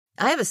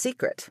I have a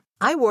secret.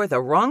 I wore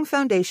the wrong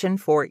foundation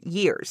for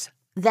years.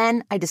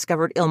 Then I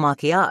discovered Il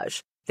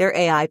Maquillage. Their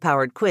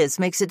AI-powered quiz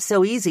makes it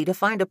so easy to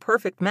find a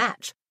perfect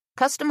match,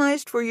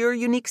 customized for your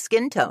unique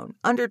skin tone,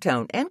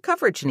 undertone, and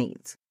coverage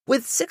needs.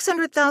 With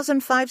 600,000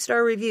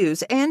 five-star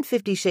reviews and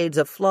 50 shades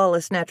of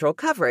flawless natural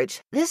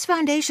coverage, this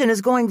foundation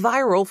is going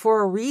viral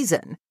for a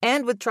reason.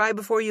 And with Try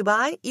Before You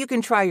Buy, you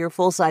can try your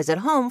full size at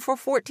home for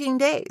 14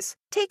 days.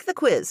 Take the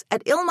quiz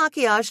at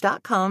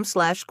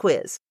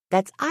ilmaquillage.com/quiz.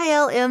 That's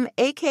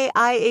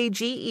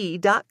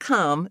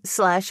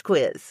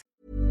ILMAKIAGE.com/quiz.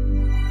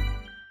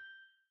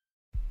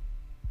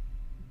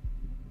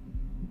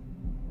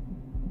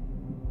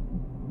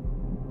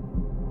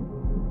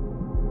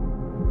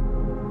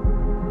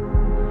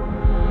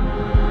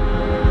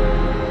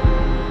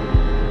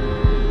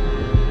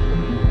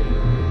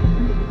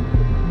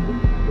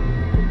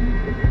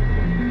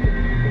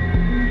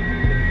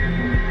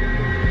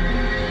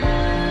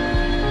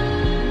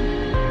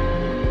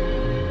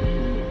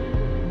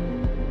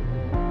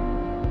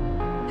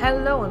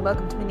 Hello and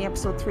welcome to mini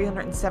episode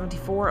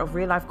 374 of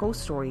Real Life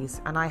Ghost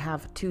Stories, and I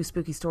have two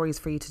spooky stories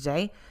for you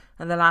today,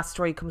 and the last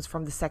story comes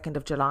from the 2nd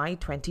of July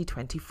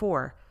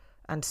 2024,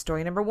 and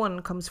story number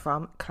 1 comes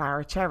from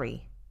Clara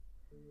Cherry.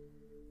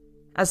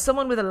 As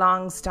someone with a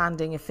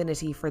long-standing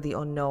affinity for the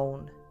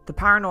unknown, the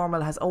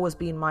paranormal has always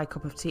been my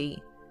cup of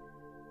tea.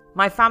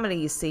 My family,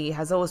 you see,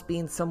 has always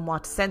been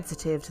somewhat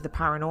sensitive to the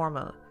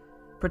paranormal,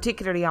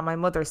 particularly on my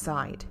mother's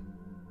side.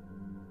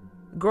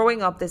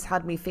 Growing up, this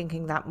had me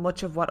thinking that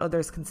much of what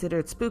others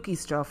considered spooky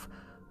stuff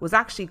was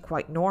actually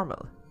quite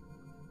normal.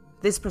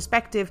 This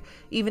perspective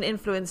even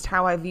influenced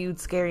how I viewed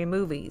scary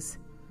movies,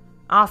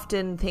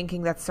 often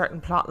thinking that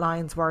certain plot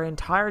lines were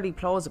entirely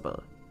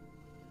plausible.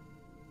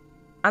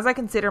 As I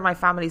consider my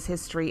family's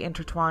history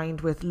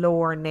intertwined with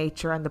lore,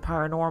 nature and the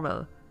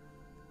paranormal,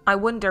 I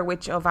wonder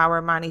which of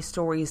our many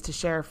stories to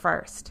share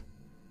first.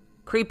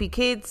 Creepy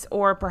kids,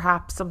 or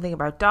perhaps something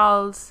about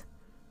dolls?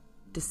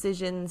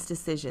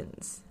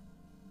 Decisions.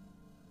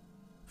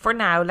 For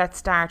now, let's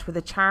start with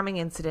a charming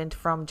incident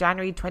from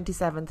January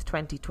 27th,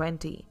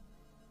 2020.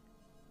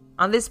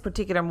 On this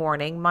particular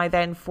morning, my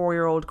then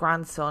 4-year-old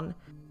grandson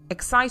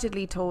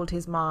excitedly told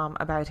his mom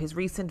about his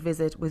recent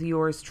visit with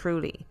yours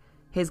truly,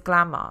 his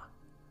grandma.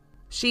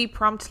 She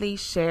promptly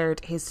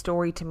shared his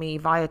story to me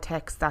via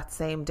text that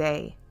same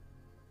day.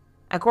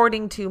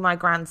 According to my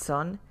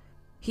grandson,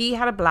 he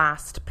had a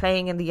blast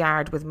playing in the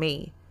yard with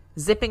me,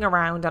 zipping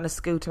around on a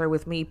scooter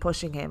with me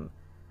pushing him,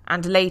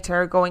 and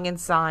later going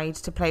inside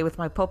to play with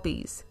my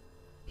puppies.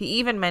 He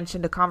even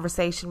mentioned a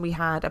conversation we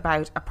had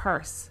about a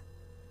purse.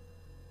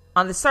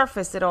 On the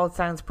surface, it all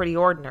sounds pretty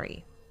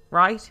ordinary,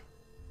 right?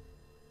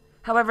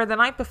 However, the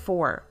night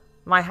before,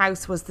 my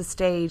house was the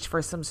stage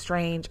for some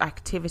strange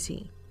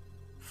activity.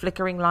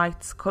 Flickering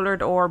lights,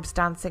 coloured orbs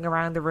dancing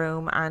around the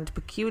room, and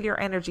peculiar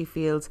energy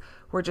fields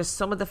were just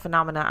some of the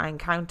phenomena I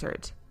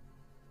encountered.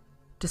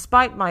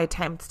 Despite my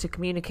attempts to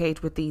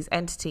communicate with these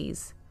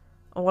entities,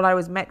 all I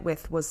was met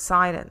with was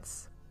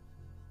silence.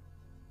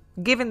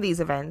 Given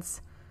these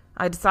events,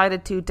 I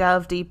decided to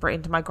delve deeper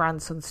into my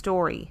grandson's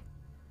story.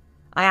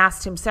 I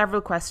asked him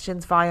several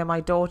questions via my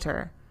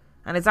daughter,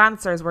 and his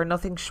answers were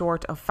nothing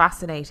short of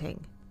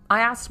fascinating. I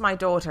asked my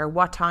daughter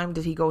what time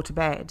did he go to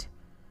bed,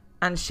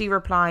 and she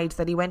replied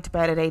that he went to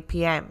bed at 8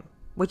 p.m,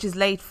 which is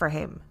late for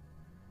him.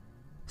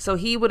 So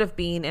he would have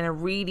been in a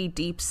really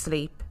deep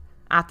sleep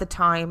at the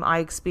time I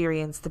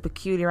experienced the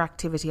peculiar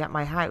activity at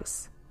my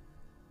house.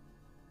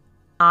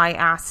 I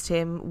asked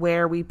him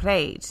where we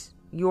played,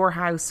 your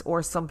house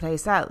or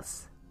someplace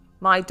else.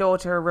 My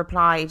daughter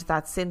replied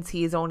that since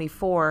he is only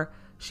 4,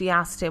 she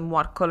asked him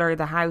what colour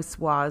the house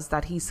was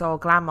that he saw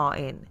Grandma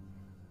in.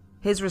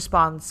 His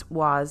response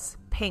was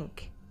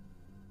pink.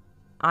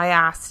 I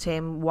asked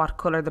him what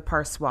colour the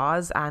purse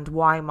was and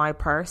why my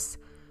purse,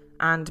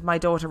 and my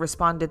daughter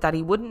responded that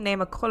he wouldn't name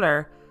a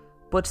colour,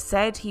 but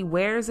said he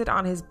wears it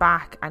on his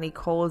back and he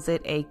calls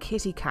it a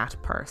kitty cat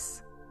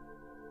purse.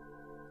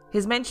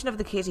 His mention of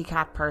the kitty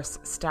cat purse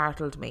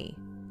startled me.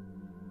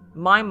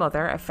 My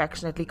mother,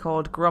 affectionately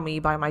called Grummy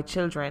by my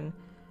children,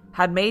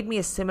 had made me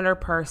a similar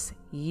purse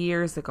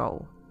years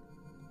ago.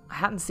 I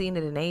hadn't seen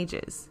it in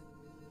ages,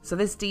 so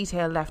this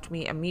detail left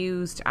me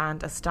amused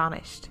and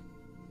astonished.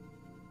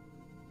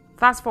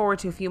 Fast forward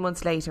to a few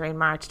months later in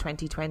March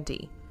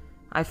 2020,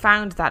 I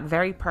found that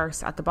very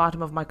purse at the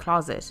bottom of my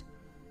closet,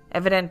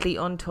 evidently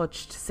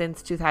untouched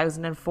since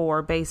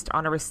 2004 based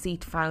on a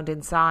receipt found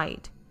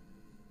inside.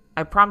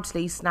 I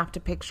promptly snapped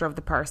a picture of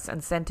the purse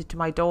and sent it to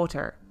my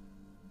daughter.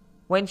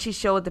 When she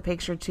showed the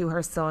picture to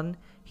her son,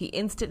 he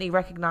instantly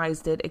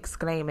recognised it,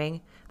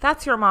 exclaiming,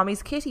 "That's your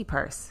mommy's kitty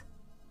purse."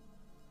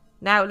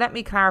 Now, let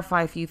me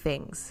clarify a few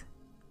things.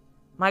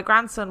 My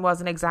grandson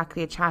wasn't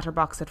exactly a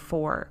chatterbox at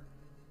 4.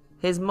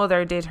 His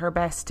mother did her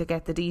best to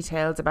get the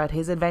details about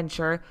his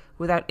adventure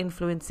without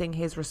influencing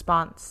his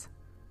response.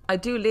 I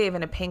do live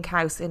in a pink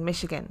house in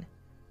Michigan.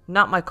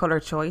 Not my colour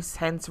choice,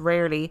 hence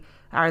rarely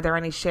are there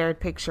any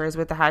shared pictures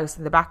with the house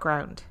in the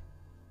background.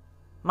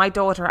 My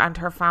daughter and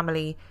her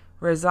family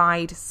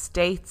reside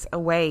states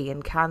away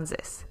in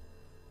Kansas.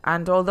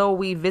 And although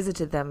we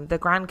visited them, the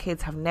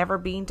grandkids have never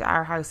been to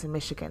our house in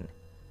Michigan.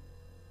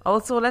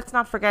 Also, let's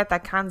not forget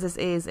that Kansas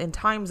is, in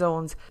time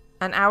zones,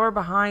 an hour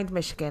behind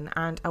Michigan,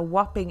 and a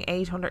whopping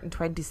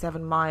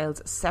 827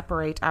 miles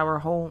separate our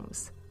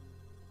homes.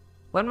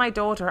 When my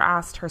daughter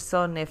asked her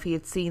son if he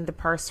had seen the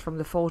purse from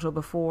the photo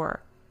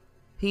before,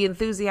 he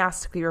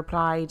enthusiastically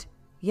replied,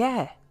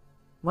 "Yeah,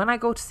 when I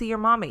go to see your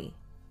mommy."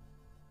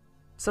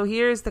 So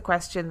here's the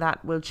question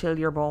that will chill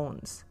your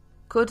bones.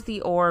 Could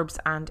the orbs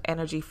and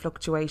energy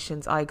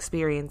fluctuations I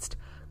experienced,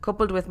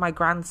 coupled with my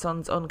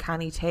grandson's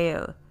uncanny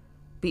tale,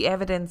 be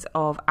evidence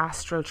of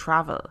astral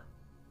travel?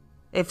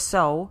 If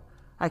so,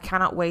 I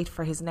cannot wait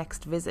for his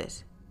next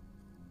visit.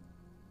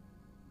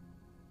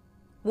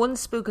 One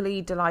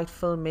spookily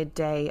delightful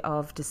midday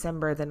of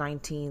December the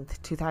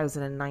 19th,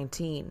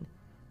 2019,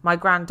 my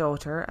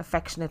granddaughter,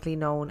 affectionately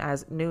known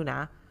as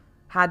Nuna,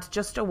 had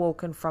just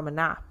awoken from a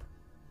nap.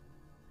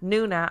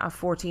 Nuna, a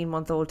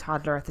 14-month-old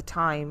toddler at the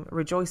time,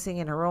 rejoicing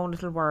in her own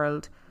little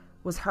world,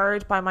 was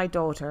heard by my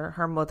daughter,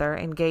 her mother,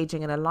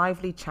 engaging in a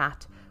lively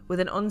chat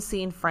with an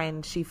unseen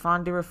friend she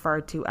fondly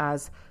referred to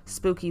as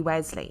Spooky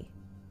Wesley.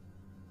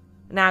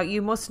 Now,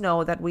 you must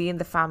know that we in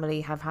the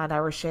family have had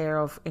our share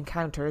of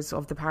encounters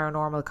of the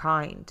paranormal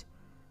kind.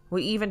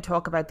 We even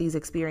talk about these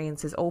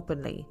experiences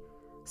openly,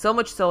 so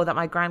much so that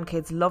my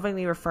grandkids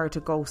lovingly refer to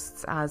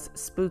ghosts as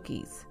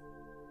spookies.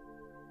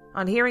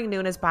 On hearing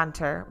Nuna's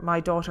banter, my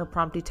daughter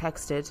promptly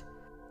texted,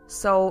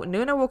 "So,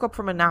 Nuna woke up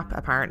from a nap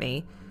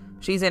apparently.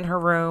 She's in her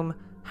room,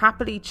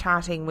 happily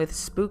chatting with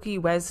Spooky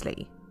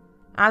Wesley."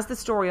 As the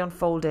story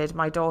unfolded,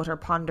 my daughter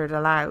pondered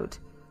aloud,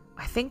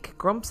 "I think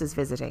Grumps is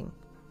visiting."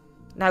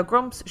 Now,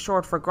 Grumps,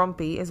 short for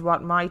Grumpy, is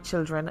what my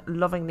children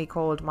lovingly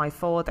called my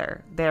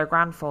father, their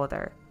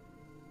grandfather.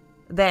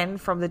 Then,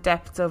 from the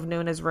depths of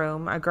Nuna's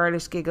room, a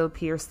girlish giggle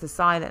pierced the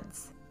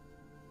silence.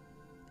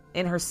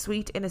 In her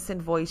sweet,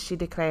 innocent voice, she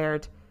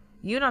declared,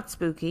 "You not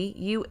spooky,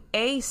 you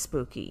a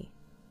spooky."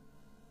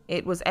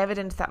 It was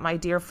evident that my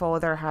dear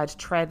father had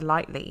tread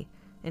lightly,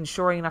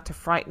 ensuring not to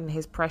frighten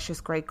his precious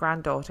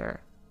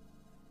great-granddaughter.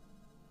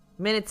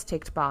 Minutes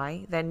ticked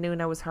by, then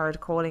Nuna was heard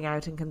calling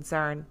out in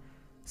concern,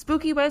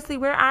 "Spooky Wesley,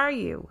 where are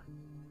you?"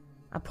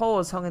 A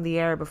pause hung in the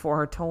air before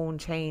her tone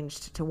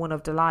changed to one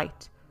of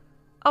delight.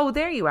 "Oh,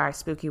 there you are,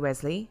 Spooky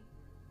Wesley."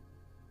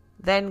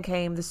 Then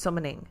came the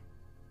summoning.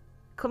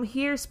 "Come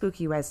here,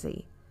 Spooky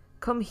Wesley.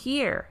 Come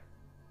here."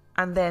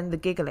 And then the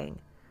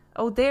giggling.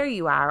 "Oh, there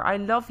you are. I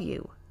love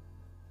you."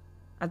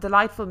 A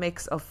delightful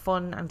mix of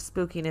fun and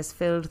spookiness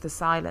filled the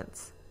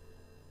silence.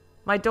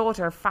 My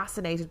daughter,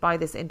 fascinated by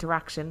this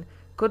interaction,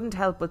 couldn't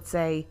help but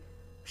say,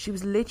 "She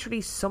was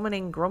literally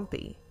summoning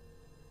Grumpy.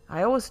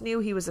 I always knew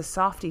he was a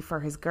softie for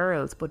his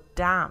girls, but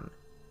damn."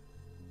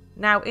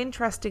 Now,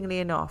 interestingly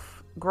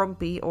enough,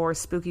 Grumpy, or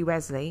Spooky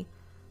Wesley,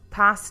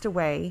 passed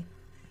away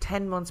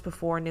 10 months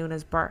before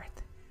Nuna's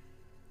birth.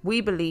 We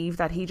believe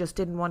that he just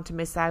didn't want to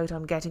miss out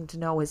on getting to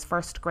know his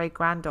first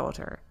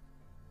great-granddaughter.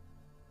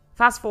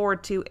 Fast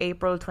forward to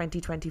April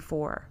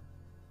 2024.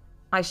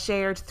 I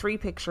shared 3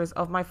 pictures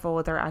of my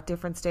father at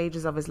different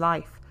stages of his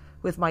life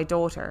with my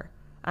daughter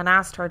and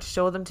asked her to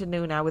show them to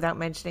Nuna without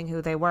mentioning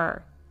who they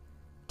were.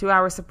 To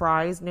our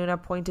surprise,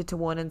 Nuna pointed to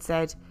one and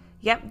said,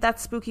 "Yep,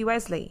 that's Spooky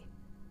Wesley."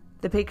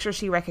 The picture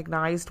she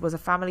recognised was a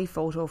family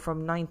photo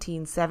from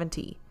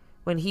 1970,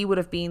 when he would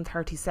have been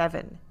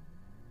 37.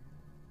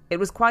 It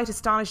was quite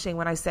astonishing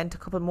when I sent a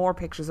couple more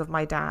pictures of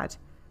my dad,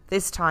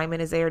 this time in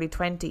his early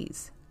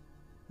 20s.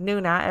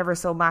 Nuna, ever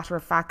so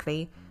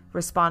matter-of-factly,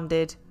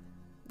 responded,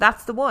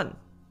 "That's the one."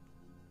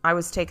 I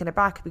was taken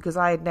aback because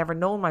I had never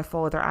known my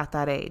father at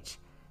that age.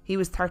 He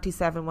was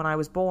 37 when I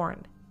was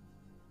born.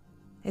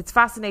 It's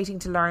fascinating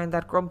to learn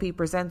that Grumpy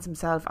presents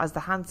himself as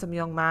the handsome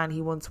young man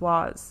he once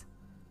was.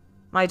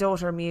 My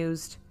daughter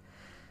mused,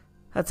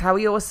 "That's how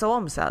he always saw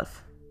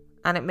himself,"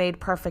 and it made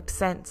perfect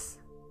sense.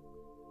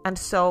 And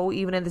so,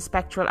 even in the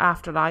spectral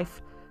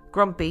afterlife,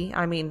 Grumpy,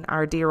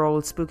 our dear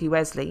old Spooky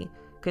Wesley,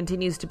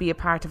 continues to be a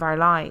part of our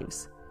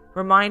lives,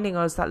 reminding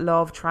us that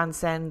love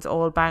transcends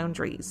all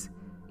boundaries,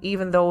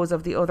 even those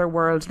of the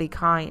otherworldly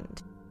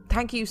kind.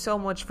 Thank you so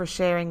much for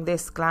sharing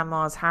this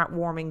Grandma's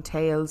heartwarming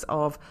tales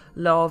of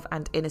love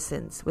and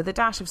innocence with a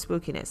dash of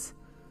spookiness.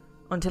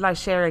 Until I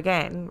share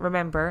again,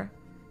 remember,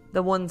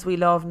 the ones we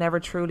love never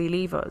truly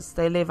leave us.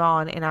 They live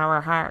on in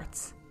our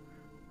hearts,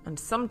 and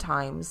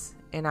sometimes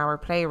in our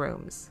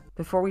playrooms.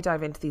 Before we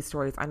dive into these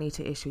stories, I need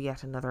to issue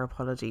yet another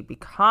apology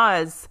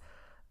because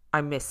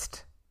I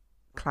missed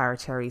Clara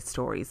Cherry's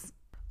stories.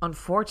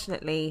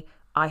 Unfortunately,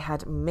 I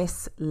had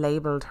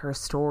mislabeled her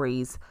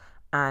stories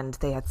and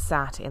they had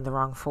sat in the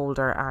wrong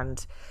folder,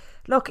 and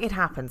look, it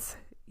happens,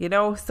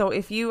 so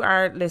if you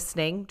are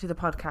listening to the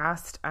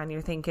podcast and you're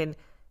thinking,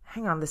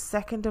 hang on, the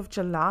 2nd of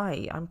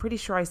July, I'm pretty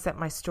sure I sent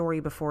my story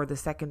before the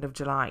 2nd of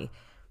July,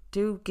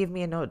 do give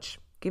me a nudge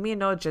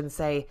and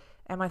say,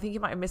 I think you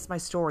might have missed my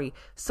story.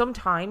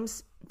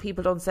 Sometimes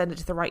people don't send it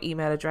to the right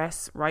email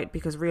address, right?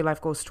 Because real life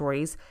ghost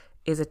stories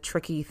is a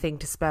tricky thing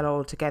to spell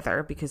all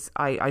together, because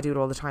I do it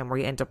all the time where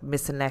you end up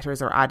missing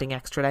letters or adding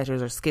extra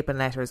letters or skipping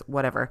letters,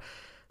 whatever.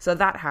 So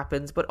that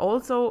happens. But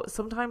also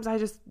sometimes I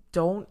just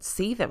don't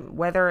see them,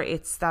 whether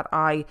it's that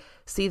I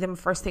see them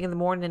first thing in the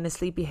morning in a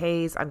sleepy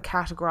haze and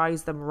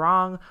categorize them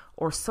wrong,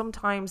 or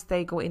sometimes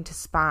they go into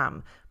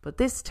spam. But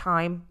this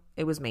time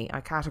it was me.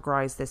 I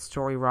categorized this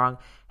story wrong,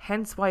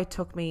 hence why it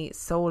took me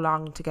so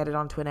long to get it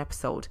onto an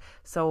episode.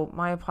 So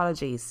my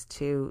apologies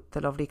to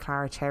the lovely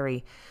Clara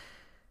Cherry.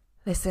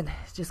 Listen,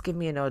 just give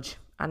me a nudge.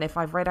 And if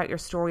I've read out your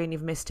story and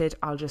you've missed it,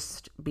 I'll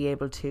just be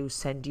able to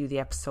send you the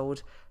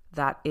episode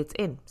that it's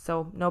in.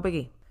 So no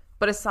biggie.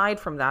 But aside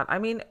from that, I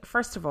mean,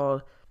 first of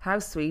all, how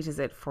sweet is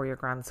it for your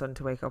grandson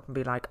to wake up and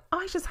be like,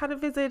 I just had a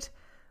visit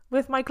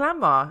with my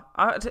grandma.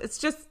 It's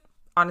just,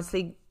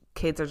 honestly,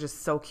 kids are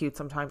just so cute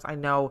sometimes. I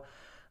know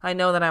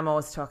that I'm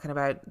always talking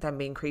about them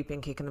being creepy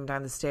and kicking them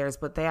down the stairs,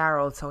 but they are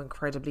also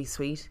incredibly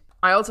sweet.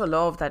 I also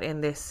love that in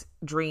this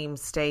dream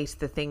state,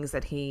 the things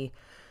that he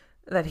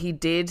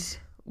did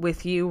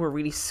with you were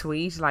really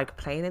sweet, like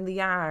playing in the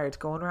yard,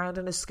 going around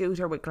in a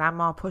scooter with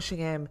grandma pushing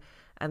him,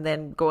 and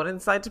then going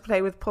inside to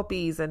play with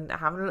puppies and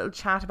having a little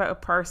chat about a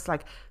purse.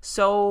 Like,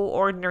 so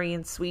ordinary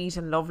and sweet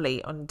and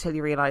lovely, until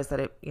you realise that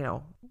it,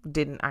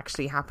 didn't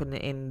actually happen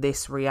in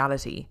this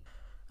reality.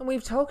 And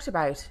we've talked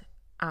about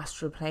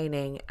astral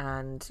planing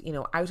and,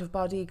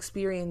 out-of-body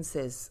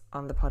experiences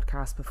on the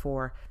podcast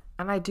before,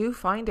 and I do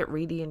find it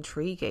really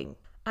intriguing.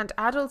 And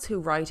adults who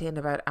write in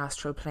about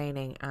astral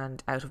planing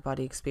and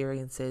out-of-body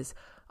experiences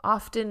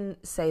often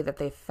say that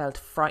they felt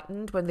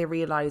frightened when they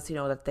realised,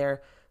 that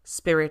their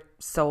spirit,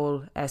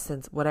 soul,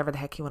 essence, whatever the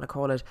heck you want to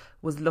call it,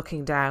 was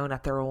looking down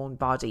at their own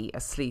body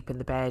asleep in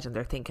the bed, and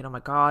they're thinking, oh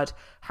my God,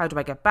 how do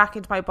I get back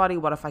into my body?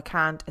 What if I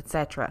can't?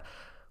 Etc.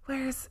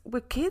 Whereas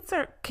with kids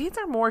are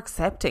more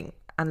accepting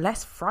and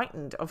less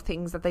frightened of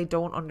things that they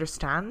don't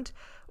understand,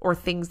 or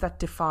things that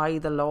defy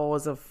the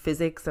laws of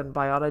physics and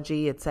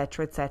biology,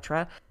 etc.,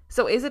 etc.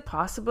 So is it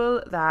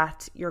possible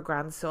that your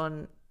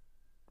grandson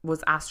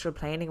was astral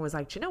planing and was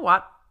like, do you know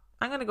what?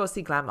 I'm going to go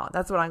see grandma.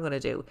 That's what I'm going to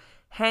do.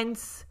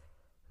 Hence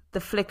the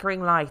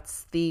flickering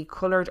lights, the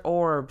coloured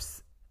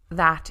orbs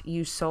that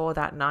you saw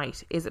that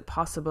night. Is it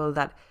possible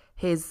that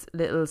his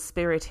little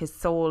spirit, his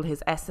soul,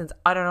 his essence,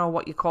 I don't know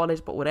what you call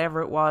it, but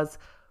whatever it was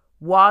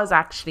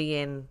actually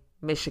in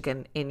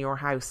Michigan in your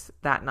house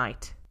that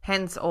night?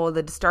 Hence all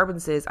the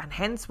disturbances, and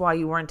hence why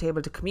you weren't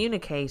able to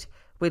communicate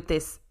with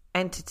this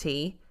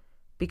entity,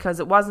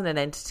 because it wasn't an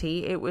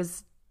entity, it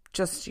was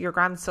just your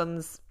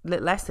grandson's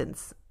little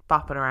essence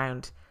bopping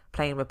around,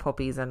 playing with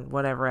puppies and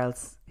whatever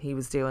else he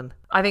was doing.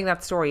 I think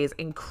that story is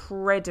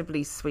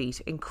incredibly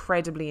sweet,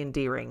 incredibly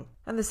endearing.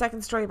 And the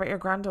second story about your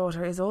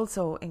granddaughter is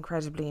also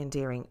incredibly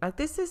endearing. Like,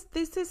 this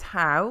is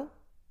how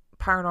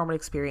paranormal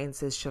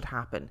experiences should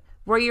happen,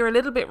 where you're a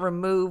little bit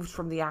removed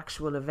from the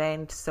actual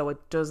event, so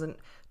it doesn't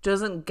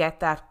get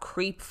that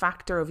creep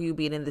factor of you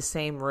being in the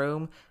same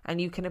room,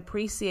 and you can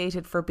appreciate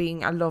it for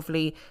being a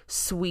lovely,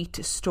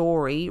 sweet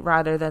story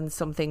rather than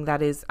something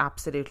that is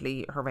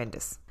absolutely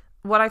horrendous.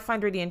 What I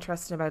find really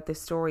interesting about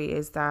this story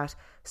is that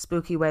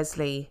Spooky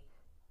Wesley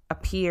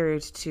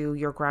appeared to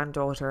your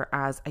granddaughter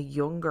as a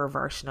younger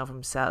version of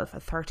himself, a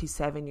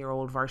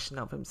 37-year-old version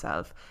of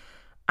himself.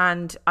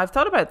 And I've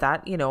thought about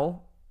that,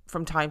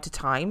 from time to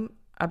time,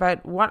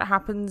 about what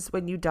happens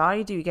when you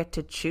die. Do you get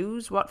to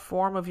choose what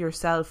form of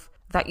yourself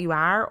that you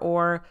are?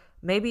 Or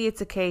maybe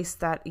it's a case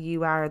that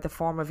you are the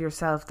form of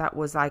yourself that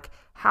was like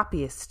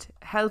happiest,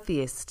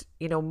 healthiest,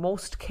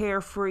 most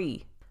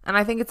carefree. And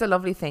I think it's a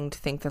lovely thing to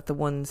think that the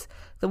ones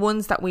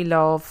that we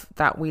love,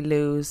 that we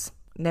lose,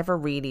 never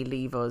really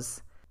leave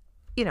us,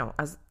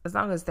 as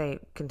long as they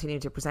continue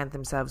to present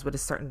themselves with a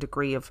certain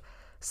degree of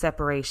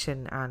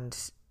separation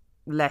and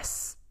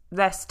less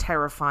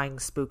terrifying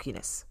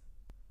spookiness.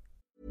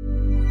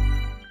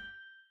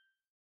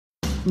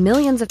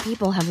 Millions of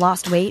people have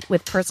lost weight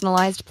with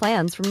personalized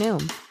plans from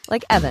Noom.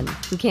 Like Evan,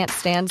 who can't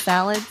stand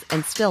salads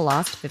and still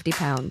lost 50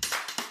 pounds.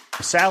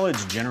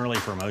 Salads generally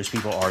for most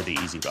people are the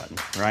easy button,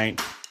 right?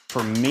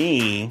 For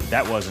me,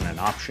 that wasn't an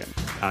option.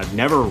 I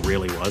never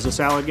really was a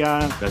salad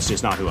guy. That's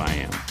just not who I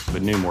am.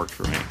 But Noom worked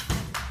for me.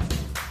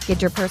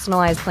 Get your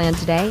personalized plan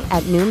today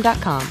at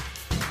Noom.com.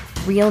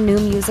 Real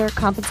Noom user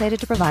compensated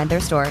to provide their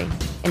story.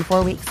 In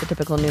 4 weeks, the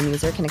typical Noom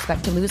user can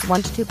expect to lose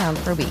 1 to 2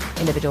 pounds per week.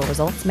 Individual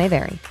results may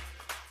vary.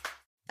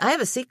 I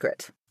have a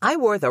secret. I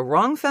wore the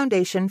wrong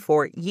foundation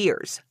for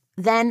years.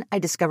 Then I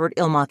discovered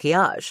Il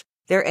Maquillage.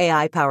 Their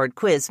AI-powered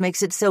quiz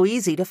makes it so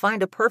easy to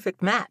find a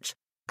perfect match.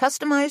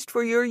 Customized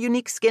for your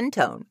unique skin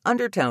tone,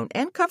 undertone,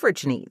 and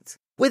coverage needs.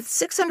 With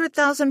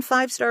 600,000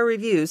 5-star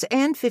reviews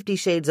and 50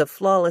 shades of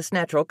flawless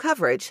natural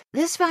coverage,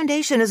 this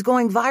foundation is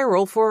going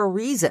viral for a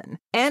reason.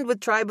 And with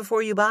Try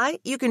Before You Buy,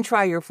 you can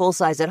try your full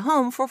size at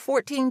home for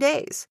 14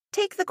 days.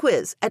 Take the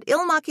quiz at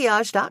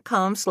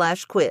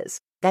ilmakiage.com/quiz.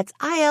 That's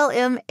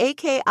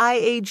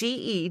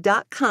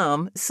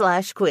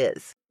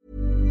ILMAKIAGE.com/quiz.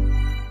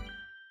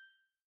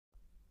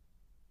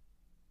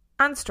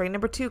 And story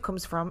number 2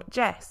 comes from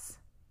Jess.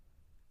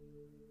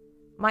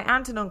 My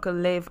aunt and uncle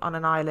live on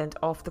an island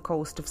off the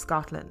coast of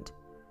Scotland,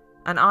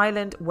 an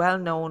island well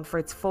known for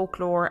its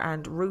folklore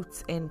and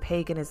roots in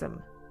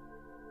paganism.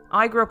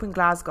 I grew up in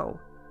Glasgow,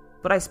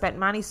 but I spent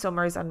many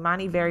summers and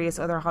many various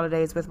other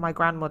holidays with my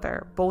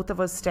grandmother, both of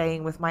us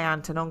staying with my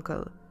aunt and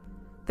uncle.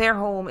 Their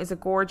home is a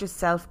gorgeous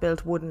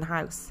self-built wooden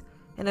house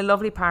in a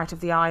lovely part of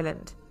the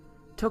island,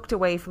 tucked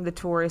away from the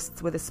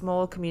tourists with a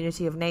small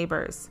community of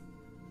neighbours.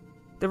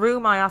 The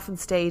room I often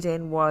stayed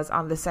in was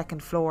on the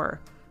second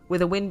floor,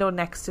 with a window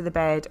next to the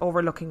bed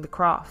overlooking the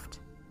croft.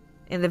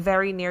 In the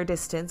very near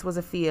distance was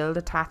a field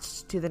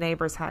attached to the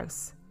neighbour's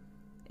house.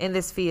 In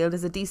this field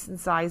is a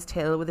decent-sized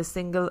hill with a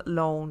single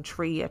lone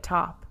tree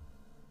atop.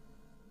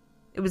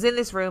 It was in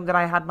this room that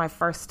I had my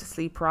first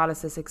sleep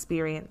paralysis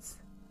experience.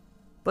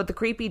 But the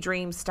creepy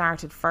dreams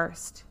started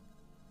first.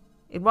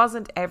 It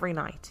wasn't every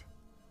night.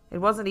 It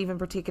wasn't even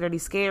particularly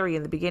scary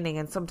in the beginning,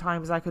 and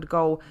sometimes I could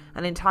go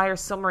an entire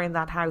summer in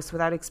that house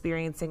without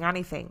experiencing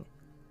anything.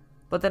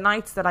 But the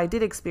nights that I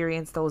did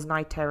experience those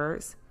night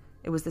terrors,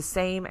 it was the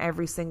same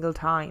every single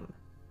time.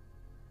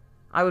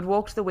 I would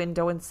walk to the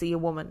window and see a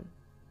woman,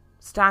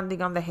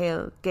 standing on the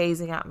hill,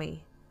 gazing at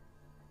me.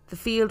 The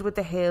field with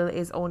the hill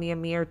is only a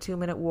mere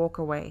 2-minute walk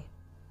away,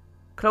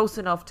 close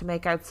enough to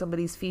make out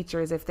somebody's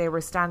features if they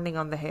were standing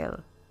on the hill.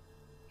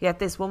 Yet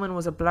this woman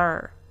was a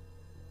blur.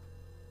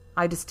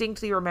 I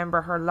distinctly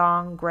remember her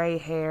long grey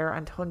hair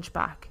and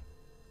hunchback.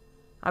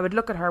 I would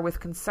look at her with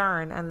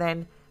concern and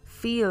then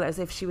feel as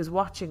if she was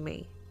watching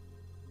me.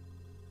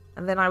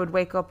 And then I would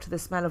wake up to the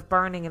smell of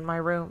burning in my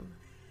room.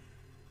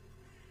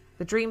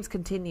 The dreams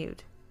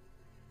continued,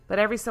 but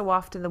every so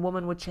often the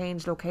woman would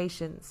change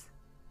locations.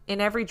 In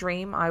every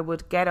dream I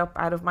would get up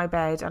out of my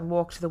bed and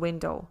walk to the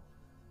window.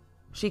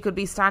 She could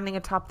be standing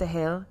atop the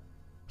hill.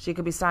 She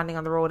could be standing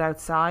on the road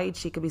outside.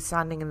 She could be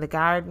standing in the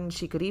garden.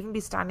 She could even be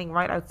standing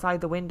right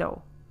outside the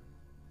window.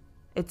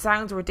 It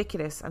sounds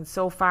ridiculous and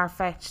so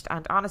far-fetched,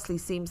 and honestly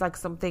seems like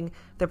something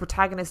the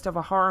protagonist of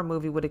a horror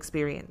movie would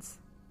experience.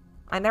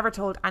 I never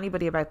told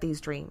anybody about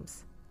these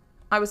dreams.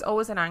 I was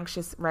always an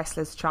anxious,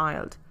 restless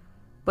child,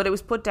 but it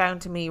was put down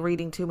to me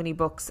reading too many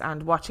books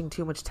and watching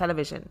too much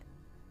television.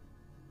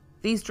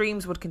 These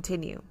dreams would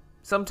continue,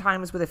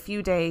 sometimes with a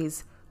few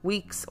days,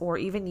 weeks, or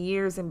even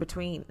years in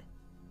between.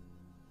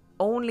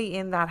 Only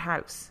in that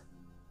house.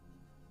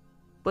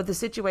 But the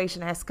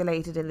situation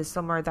escalated in the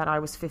summer that I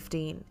was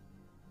 15.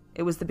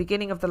 It was the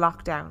beginning of the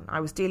lockdown. I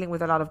was dealing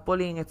with a lot of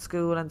bullying at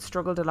school and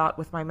struggled a lot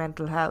with my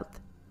mental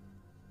health.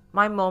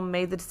 My mum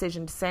made the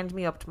decision to send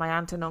me up to my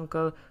aunt and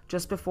uncle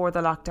just before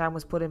the lockdown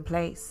was put in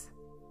place.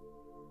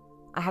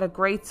 I had a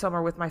great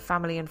summer with my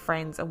family and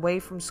friends, away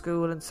from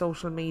school and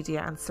social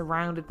media and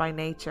surrounded by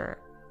nature.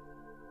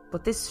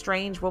 But this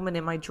strange woman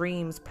in my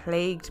dreams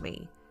plagued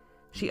me.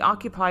 She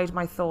occupied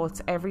my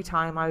thoughts every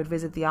time I would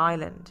visit the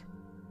island.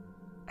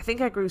 I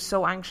think I grew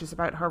so anxious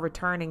about her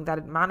returning that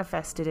it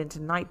manifested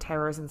into night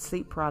terrors and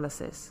sleep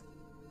paralysis.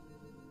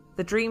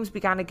 The dreams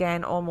began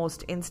again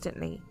almost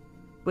instantly,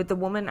 with the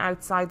woman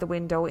outside the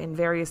window in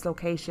various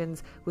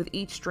locations. With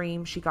each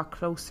dream she got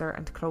closer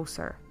and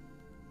closer,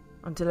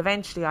 until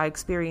eventually I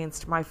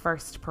experienced my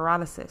first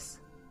paralysis.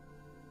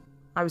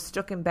 I was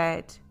stuck in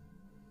bed,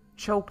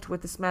 choked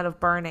with the smell of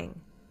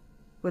burning,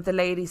 with the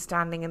lady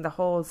standing in the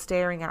hall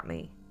staring at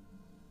me.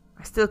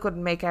 I still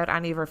couldn't make out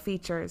any of her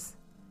features.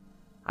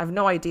 I've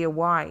no idea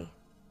why.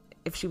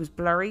 If she was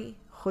blurry,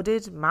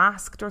 hooded,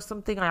 masked or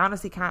something, I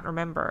honestly can't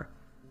remember.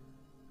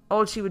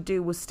 All she would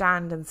do was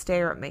stand and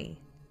stare at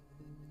me.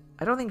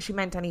 I don't think she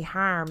meant any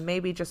harm,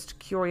 maybe just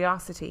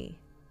curiosity.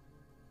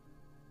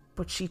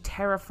 But she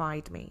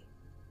terrified me.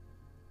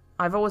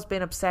 I've always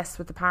been obsessed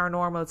with the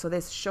paranormal, so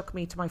this shook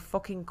me to my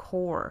fucking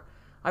core.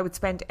 I would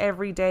spend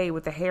every day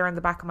with the hair on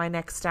the back of my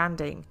neck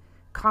standing,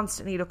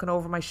 constantly looking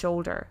over my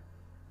shoulder.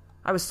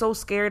 I was so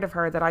scared of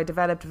her that I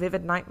developed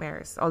vivid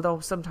nightmares, although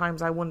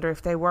sometimes I wonder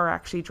if they were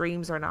actually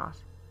dreams or not.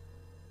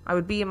 I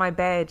would be in my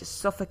bed,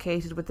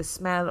 suffocated with the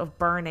smell of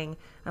burning,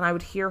 and I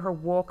would hear her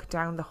walk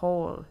down the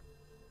hall.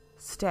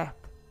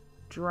 Step,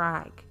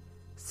 drag,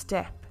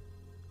 step,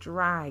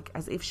 drag,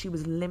 as if she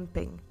was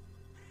limping.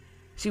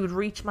 She would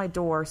reach my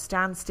door,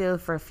 stand still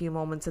for a few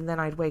moments, and then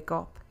I'd wake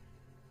up.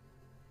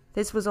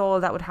 This was all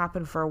that would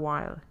happen for a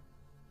while.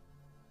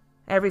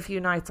 Every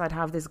few nights I'd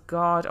have this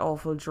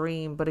god-awful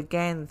dream, but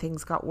again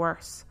things got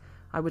worse.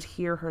 I would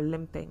hear her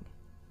limping.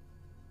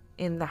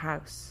 In the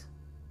house,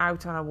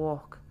 out on a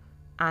walk,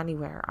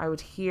 anywhere. I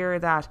would hear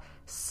that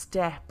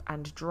step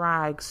and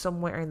drag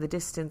somewhere in the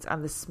distance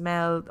and the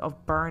smell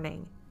of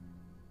burning.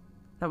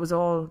 That was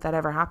all that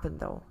ever happened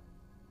though.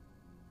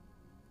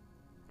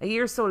 A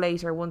year or so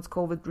later, once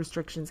COVID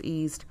restrictions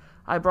eased,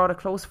 I brought a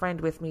close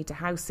friend with me to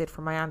house sit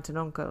for my aunt and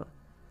uncle.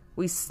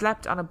 We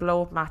slept on a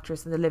blow-up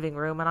mattress in the living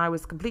room and I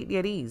was completely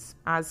at ease,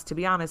 as, to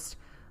be honest,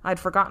 I'd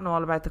forgotten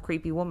all about the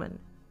creepy woman.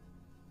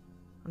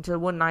 Until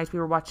one night we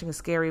were watching a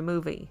scary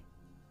movie.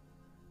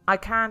 I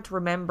can't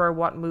remember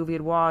what movie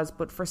it was,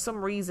 but for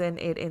some reason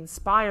it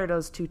inspired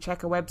us to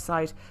check a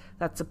website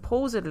that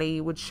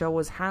supposedly would show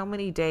us how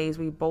many days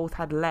we both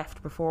had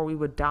left before we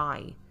would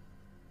die.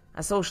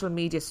 A social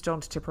media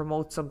stunt to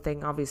promote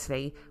something,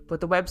 obviously,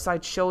 but the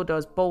website showed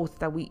us both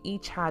that we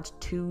each had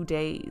 2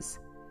 days.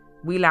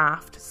 We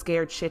laughed,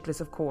 scared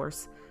shitless of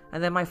course,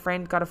 and then my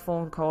friend got a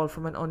phone call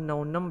from an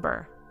unknown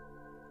number.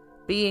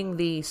 Being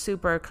the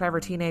super clever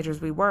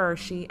teenagers we were,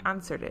 she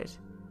answered it.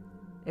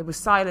 It was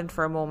silent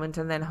for a moment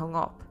and then hung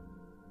up.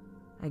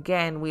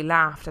 Again, we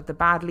laughed at the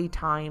badly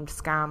timed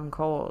scam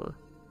call.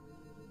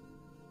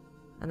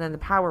 And then the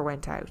power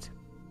went out.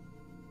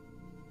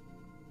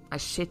 I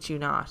shit you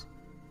not.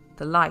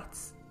 The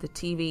lights, the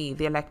TV,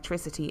 the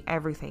electricity,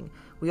 everything.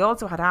 We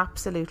also had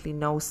absolutely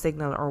no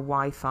signal or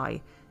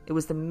Wi-Fi. It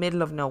was the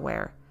middle of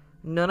nowhere.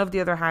 None of the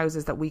other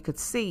houses that we could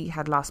see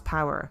had lost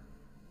power,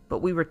 but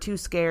we were too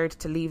scared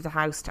to leave the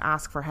house to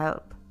ask for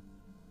help.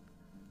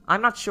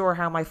 I'm not sure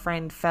how my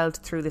friend felt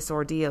through this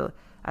ordeal,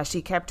 as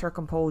she kept her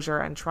composure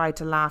and tried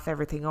to laugh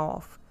everything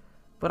off,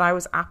 but I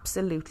was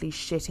absolutely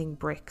shitting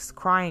bricks,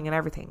 crying and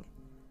everything.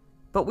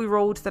 But we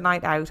rode the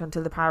night out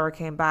until the power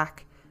came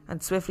back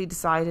and swiftly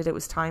decided it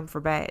was time for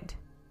bed.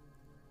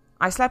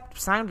 I slept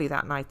soundly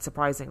that night,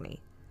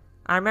 surprisingly.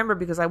 I remember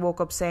because I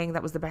woke up saying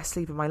that was the best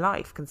sleep of my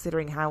life,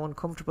 considering how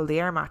uncomfortable the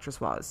air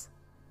mattress was.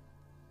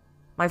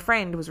 My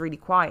friend was really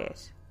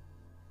quiet.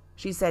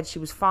 She said she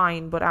was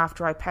fine, but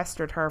after I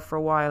pestered her for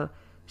a while,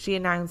 she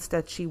announced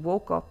that she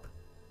woke up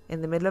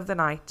in the middle of the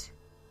night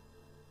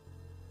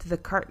to the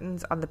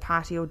curtains on the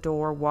patio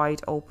door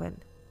wide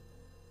open,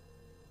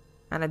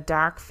 and a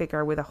dark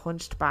figure with a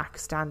hunched back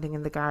standing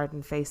in the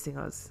garden facing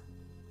us.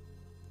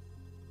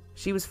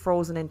 She was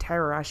frozen in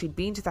terror, as she'd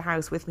been to the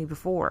house with me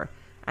before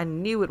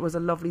and knew it was a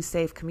lovely,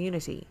 safe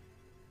community.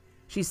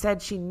 She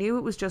said she knew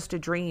it was just a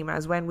dream,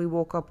 as when we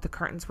woke up the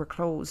curtains were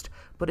closed,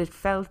 but it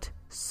felt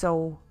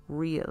so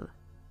real.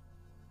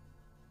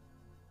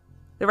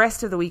 The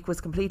rest of the week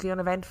was completely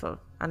uneventful,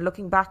 and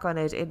looking back on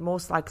it, it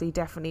most likely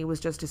definitely was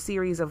just a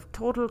series of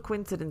total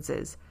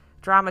coincidences,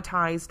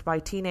 dramatised by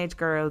teenage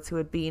girls who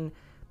had been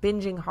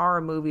binging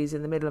horror movies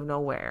in the middle of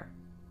nowhere.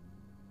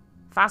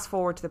 Fast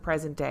forward to the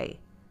present day.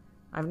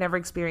 I've never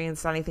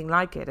experienced anything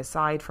like it,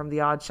 aside from the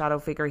odd shadow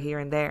figure here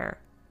and there.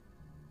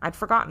 I'd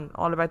forgotten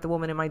all about the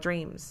woman in my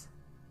dreams.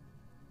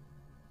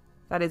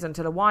 That is,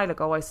 until a while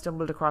ago I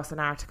stumbled across an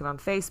article on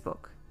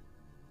Facebook.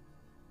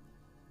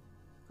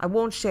 I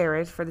won't share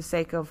it for the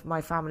sake of my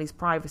family's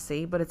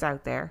privacy, but it's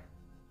out there.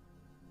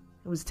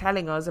 It was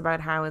telling us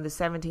about how in the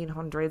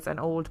 1700s an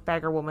old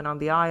beggar woman on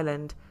the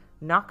island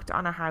knocked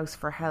on a house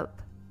for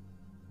help,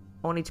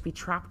 only to be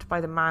trapped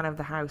by the man of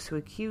the house, who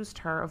accused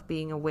her of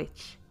being a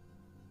witch.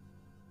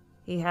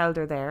 He held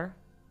her there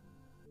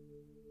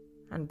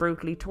and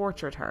brutally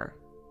tortured her.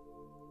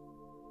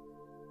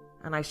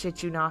 And I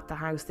shit you not, the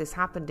house this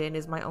happened in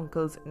is my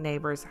uncle's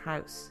neighbour's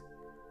house,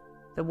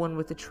 the one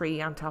with the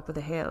tree on top of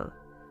the hill.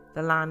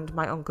 The land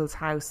my uncle's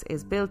house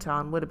is built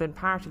on would have been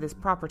part of this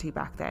property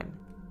back then.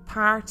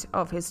 Part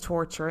of his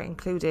torture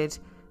included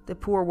the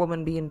poor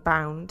woman being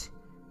bound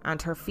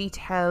and her feet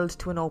held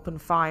to an open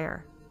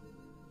fire.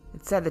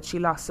 It said that she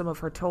lost some of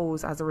her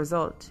toes as a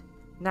result.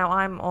 Now,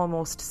 I'm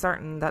almost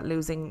certain that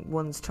losing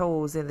one's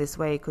toes in this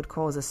way could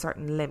cause a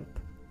certain limp,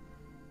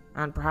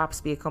 and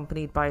perhaps be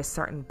accompanied by a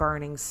certain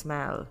burning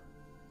smell,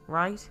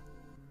 right?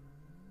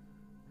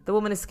 The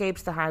woman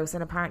escaped the house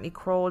and apparently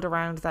crawled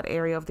around that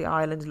area of the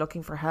island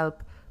looking for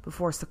help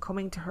before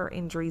succumbing to her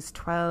injuries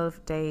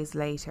 12 days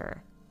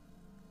later.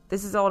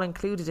 This is all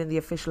included in the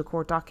official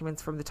court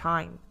documents from the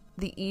time.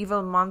 The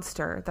evil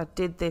monster that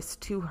did this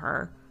to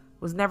her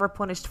was never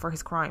punished for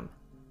his crime.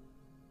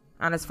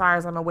 And as far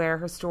as I'm aware,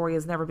 her story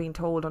has never been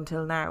told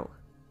until now.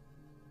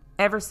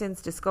 Ever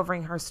since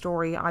discovering her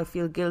story, I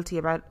feel guilty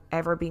about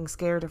ever being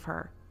scared of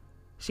her.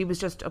 She was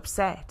just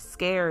upset,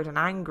 scared and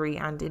angry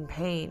and in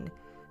pain.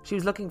 She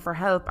was looking for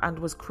help and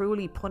was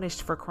cruelly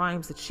punished for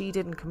crimes that she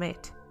didn't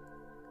commit.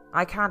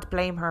 I can't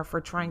blame her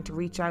for trying to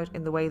reach out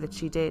in the way that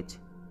she did.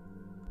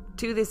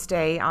 To this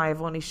day, I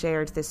have only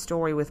shared this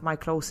story with my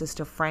closest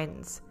of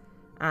friends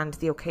and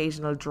the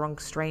occasional drunk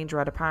stranger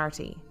at a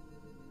party.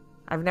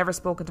 I've never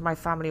spoken to my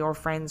family or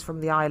friends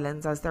from the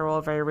islands, as they're all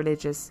very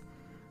religious,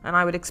 and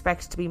I would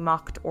expect to be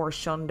mocked or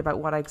shunned about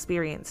what I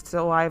experienced,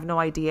 so I have no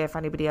idea if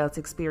anybody else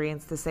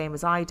experienced the same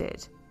as I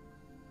did.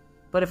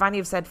 But if any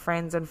of said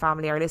friends and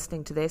family are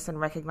listening to this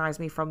and recognise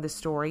me from this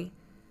story,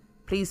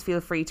 please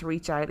feel free to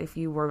reach out if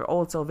you were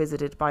also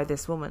visited by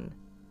this woman.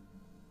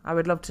 I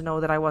would love to know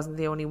that I wasn't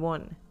the only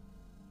one.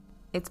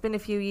 It's been a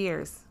few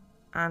years,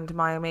 and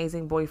my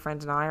amazing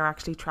boyfriend and I are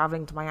actually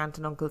travelling to my aunt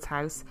and uncle's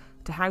house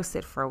to house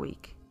sit for a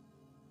week.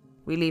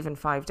 We leave in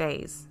 5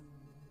 days.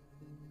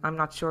 I'm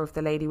not sure if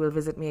the lady will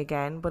visit me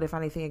again, but if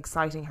anything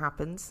exciting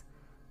happens,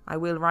 I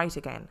will write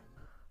again.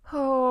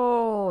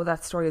 Oh,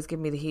 that story has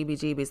given me the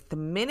heebie-jeebies. The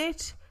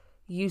minute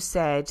you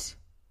said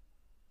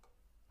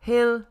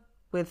hill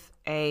with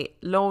a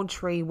lone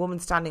tree, woman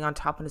standing on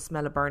top and a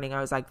smell of burning,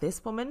 I was like,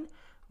 this woman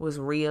was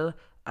real,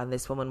 and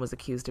this woman was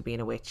accused of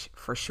being a witch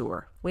for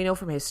sure. We know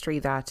from history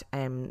that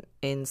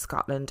in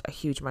Scotland a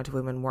huge amount of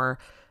women were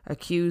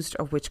accused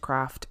of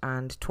witchcraft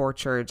and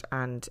tortured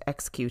and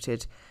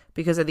executed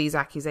because of these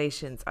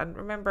accusations. And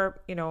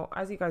remember, you know,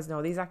 as you guys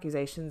know, these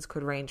accusations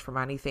could range from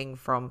anything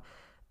from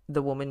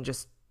the woman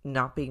just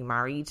not being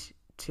married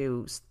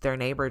to their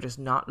neighbour just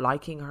not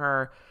liking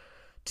her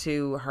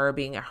to her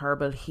being a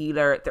herbal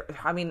healer.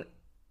 I mean,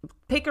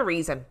 pick a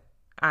reason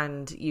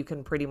and you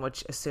can pretty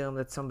much assume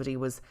that somebody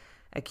was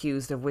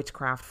accused of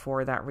witchcraft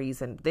for that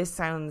reason. This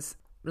sounds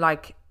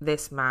like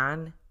this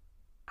man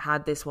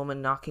had this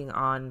woman knocking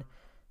on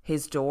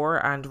his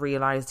door and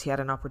realised he had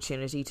an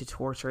opportunity to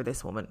torture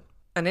this woman.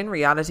 And in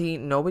reality,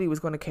 nobody was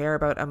going to care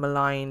about a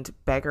maligned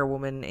beggar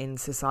woman in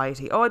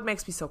society. Oh, it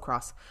makes me so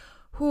cross.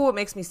 Oh, it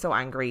makes me so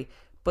angry.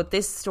 But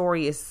this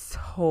story is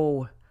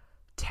so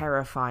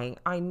terrifying.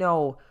 I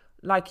know,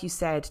 like you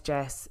said,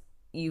 Jess,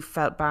 you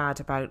felt bad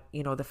about,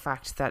 the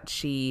fact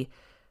that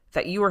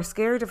you were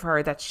scared of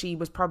her, that she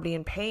was probably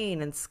in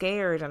pain and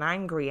scared and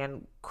angry,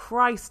 and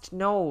Christ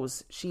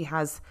knows she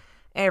has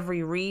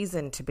every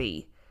reason to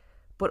be.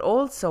 But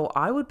also,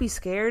 I would be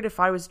scared if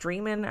I was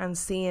dreaming and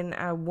seeing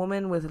a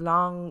woman with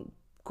long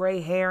grey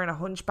hair and a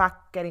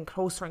hunchback getting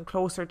closer and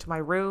closer to my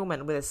room,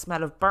 and with a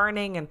smell of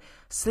burning and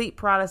sleep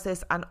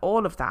paralysis and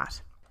all of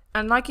that.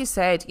 And like you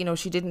said,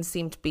 she didn't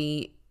seem to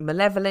be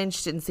malevolent,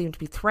 she didn't seem to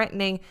be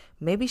threatening.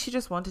 Maybe she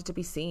just wanted to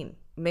be seen.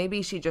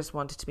 Maybe she just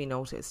wanted to be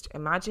noticed.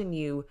 Imagine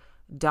you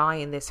die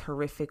in this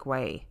horrific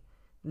way,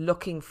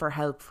 looking for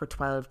help for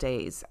 12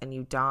 days, and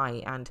you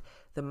die, and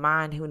the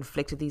man who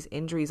inflicted these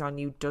injuries on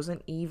you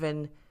nothing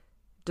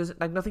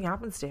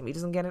happens to him. He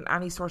doesn't get in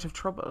any sort of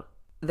trouble.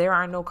 There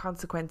are no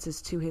consequences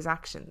to his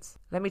actions.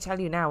 Let me tell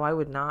you now, I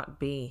would not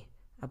be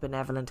a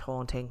benevolent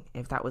haunting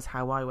if that was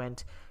how I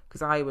went,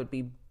 because I would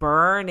be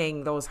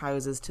burning those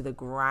houses to the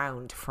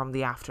ground from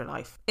the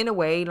afterlife. In a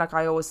way, like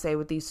I always say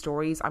with these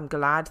stories, I'm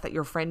glad that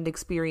your friend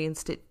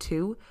experienced it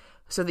too,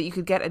 so that you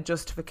could get a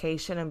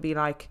justification and be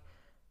like,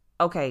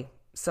 okay,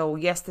 so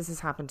yes, this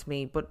has happened to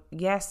me, but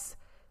yes,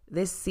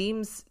 this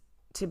seems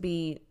to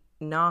be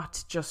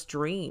not just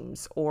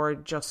dreams or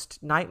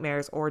just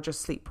nightmares or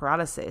just sleep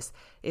paralysis.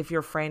 If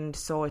your friend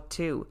saw it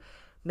too,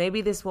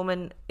 maybe this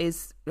woman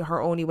is, her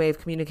only way of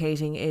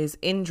communicating is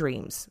in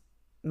dreams.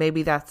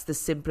 Maybe that's the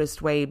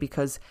simplest way,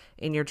 because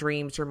in your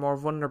dreams you're more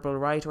vulnerable,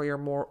 right? Or you're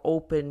more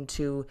open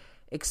to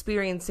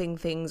experiencing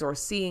things or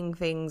seeing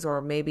things,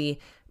 or maybe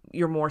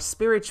you're more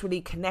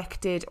spiritually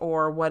connected,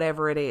 or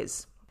whatever it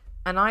is.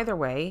 And either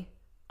way,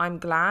 I'm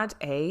glad,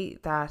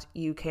 that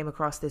you came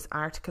across this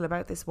article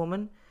about this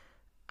woman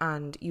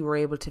and you were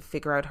able to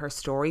figure out her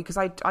story, because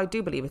I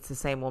do believe it's the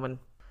same woman.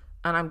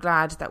 And I'm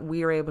glad that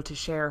we were able to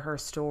share her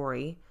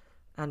story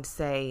and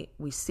say,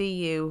 we see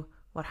you,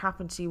 what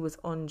happened to you was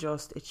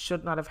unjust, it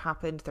should not have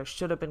happened, there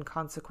should have been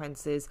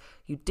consequences,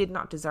 you did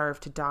not deserve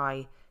to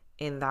die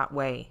in that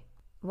way.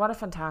 What a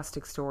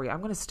fantastic story.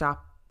 I'm going to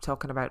stop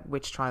talking about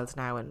witch trials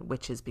now and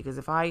witches, because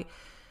if I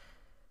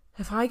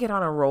get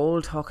on a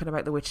roll talking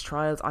about the witch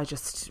trials, I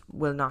just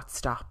will not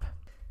stop.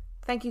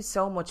 Thank you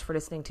so much for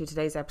listening to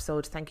today's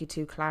episode. Thank you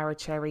to Clara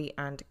Cherry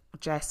and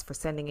Jess for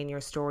sending in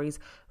your stories.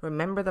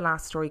 Remember, the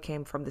last story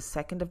came from the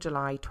 2nd of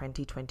July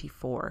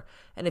 2024.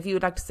 And if you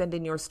would like to send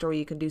in your story,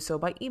 you can do so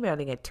by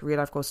emailing it to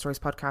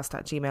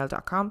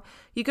reallifeghoststoriespodcast@gmail.com.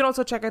 You can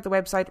also check out the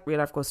website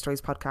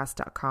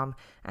reallifeghoststoriespodcast.com.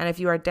 And if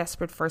you are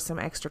desperate for some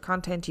extra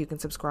content, you can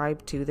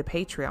subscribe to the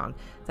Patreon.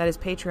 That is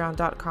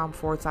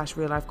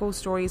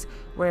patreon.com/reallifeghoststories,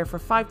 where for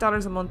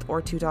 $5 a month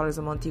or $2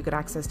 a month you get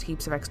access to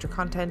heaps of extra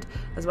content,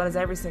 as well as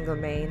every single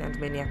main and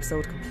mini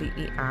episode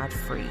completely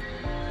ad-free.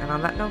 And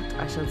on that note,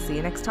 I shall see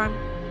you next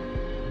time.